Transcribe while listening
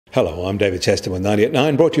Hello, I'm David Chaston with 90 at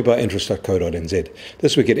 9, brought to you by interest.co.nz.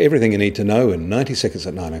 This week, get everything you need to know in 90 seconds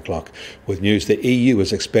at 9 o'clock, with news the EU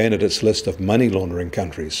has expanded its list of money laundering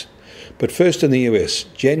countries. But first in the US,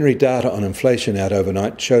 January data on inflation out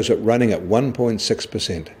overnight shows it running at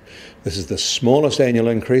 1.6%. This is the smallest annual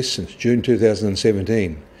increase since June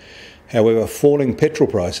 2017. However, falling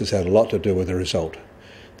petrol prices had a lot to do with the result.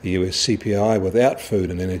 The US CPI without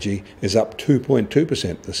food and energy is up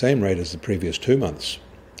 2.2%, the same rate as the previous 2 months.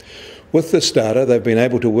 With this data, they've been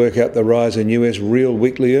able to work out the rise in US real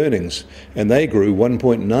weekly earnings, and they grew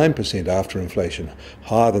 1.9% after inflation,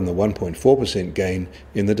 higher than the 1.4% gain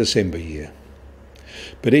in the December year.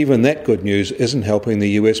 But even that good news isn't helping the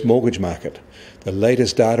US mortgage market. The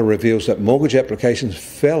latest data reveals that mortgage applications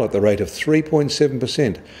fell at the rate of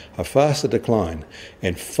 3.7%, a faster decline,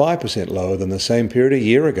 and 5% lower than the same period a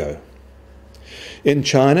year ago. In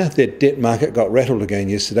China, their debt market got rattled again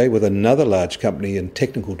yesterday with another large company in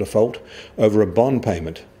technical default over a bond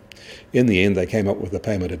payment. In the end, they came up with the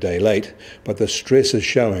payment a day late, but the stress is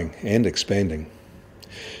showing and expanding.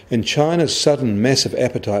 And China's sudden massive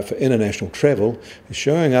appetite for international travel is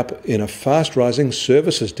showing up in a fast-rising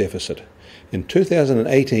services deficit. In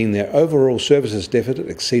 2018, their overall services deficit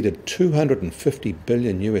exceeded $250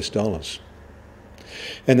 billion US.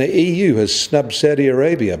 And the EU has snubbed Saudi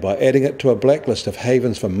Arabia by adding it to a blacklist of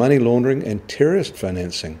havens for money laundering and terrorist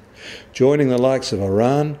financing, joining the likes of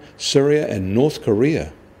Iran, Syria and North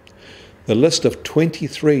Korea. The list of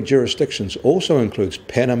 23 jurisdictions also includes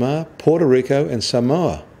Panama, Puerto Rico and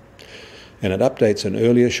Samoa, and it updates an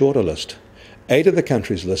earlier shorter list. 8 of the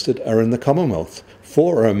countries listed are in the Commonwealth,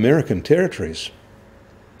 4 are American territories.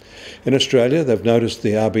 In Australia, they've noticed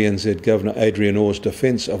the RBNZ Governor Adrian Orr's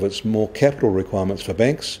defence of its more capital requirements for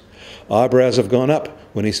banks. Eyebrows have gone up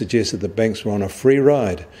when he suggested that banks were on a free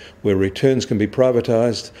ride where returns can be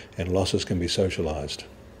privatised and losses can be socialised.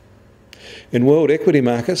 In world equity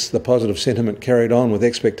markets, the positive sentiment carried on with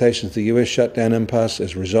expectations the US shutdown impasse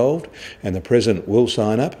is resolved and the President will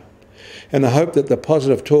sign up, and the hope that the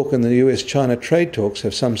positive talk in the US-China trade talks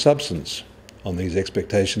have some substance. On these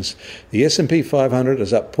expectations, the S&P 500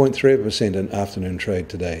 is up 0.3% in afternoon trade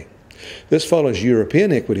today. This follows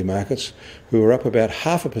European equity markets, who were up about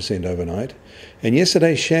 0.5% overnight, and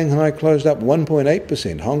yesterday Shanghai closed up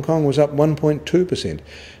 1.8%, Hong Kong was up 1.2%,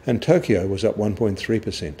 and Tokyo was up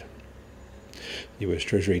 1.3%. US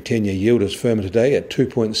Treasury 10-year yield is firmer today at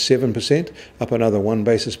 2.7%, up another 1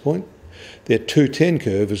 basis point. Their 2-10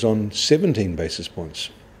 curve is on 17 basis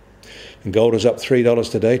points. And gold is up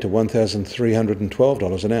 $3 today to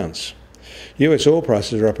 $1,312 an ounce. US oil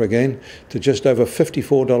prices are up again to just over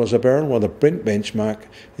 $54 a barrel, while the Brent benchmark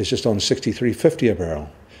is just on $63.50 a barrel.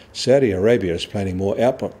 Saudi Arabia is planning more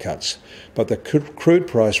output cuts, but the crude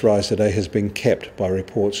price rise today has been capped by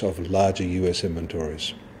reports of larger US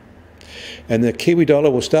inventories. And the Kiwi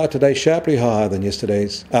dollar will start today sharply higher than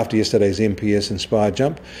after yesterday's MPS-inspired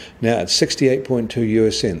jump, now at 68.2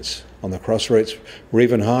 US cents. On the cross rates, we're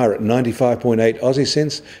even higher at 95.8 Aussie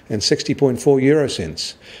cents and 60.4 Euro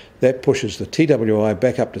cents. That pushes the TWI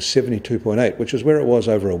back up to 72.8, which is where it was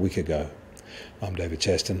over a week ago. I'm David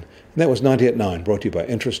Chaston, and that was 90 at 9, brought to you by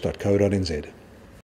interest.co.nz.